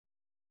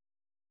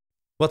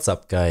What's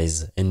up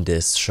guys, in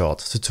this short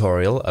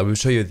tutorial I will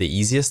show you the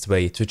easiest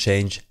way to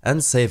change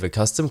and save a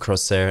custom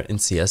crosshair in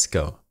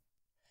CSGO.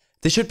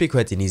 This should be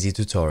quite an easy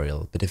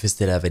tutorial, but if you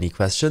still have any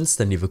questions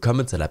then leave a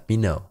comment and let me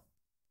know.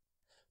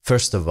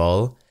 First of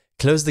all,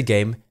 close the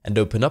game and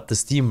open up the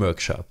Steam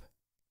Workshop.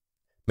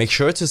 Make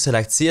sure to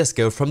select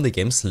CSGO from the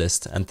game's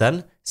list and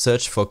then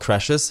search for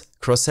Crash's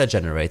Crosshair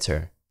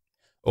Generator.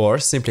 Or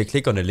simply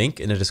click on the link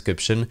in the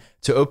description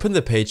to open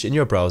the page in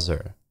your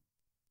browser.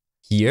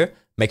 Here,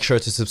 make sure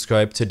to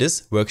subscribe to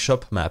this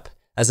workshop map,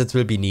 as it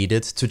will be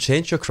needed to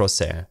change your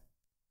crosshair.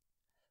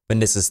 When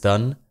this is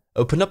done,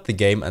 open up the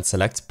game and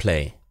select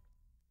Play.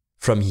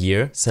 From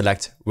here,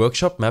 select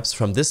Workshop Maps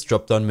from this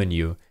drop-down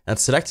menu and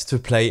select to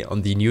play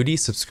on the newly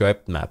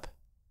subscribed map.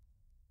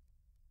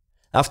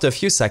 After a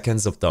few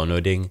seconds of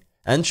downloading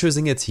and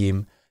choosing a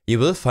team, you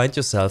will find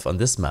yourself on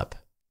this map.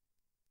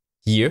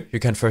 Here, you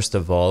can first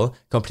of all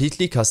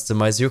completely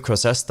customize your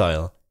crosshair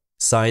style,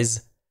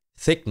 size,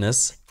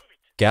 thickness,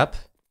 gap,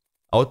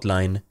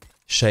 outline,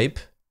 shape,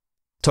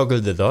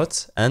 toggle the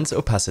dot, and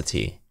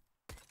opacity.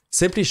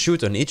 Simply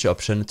shoot on each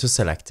option to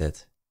select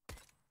it.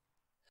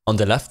 On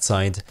the left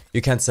side,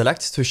 you can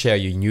select to share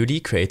your newly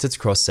created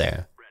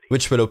crosshair,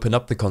 which will open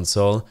up the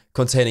console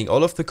containing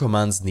all of the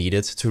commands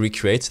needed to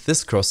recreate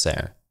this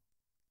crosshair.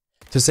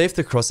 To save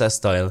the crosshair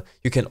style,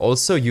 you can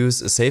also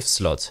use a save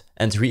slot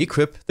and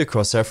re-equip the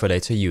crosshair for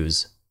later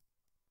use.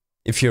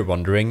 If you're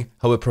wondering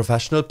how a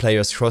professional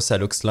player's crosshair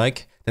looks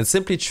like, then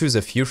simply choose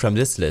a few from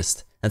this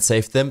list and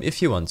save them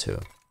if you want to.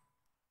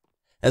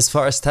 As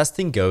far as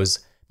testing goes,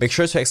 make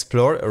sure to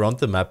explore around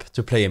the map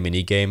to play a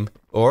minigame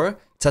or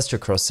test your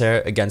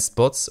crosshair against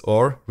bots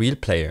or real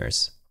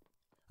players.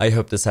 I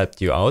hope this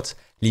helped you out.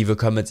 Leave a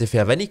comment if you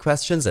have any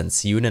questions and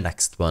see you in the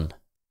next one.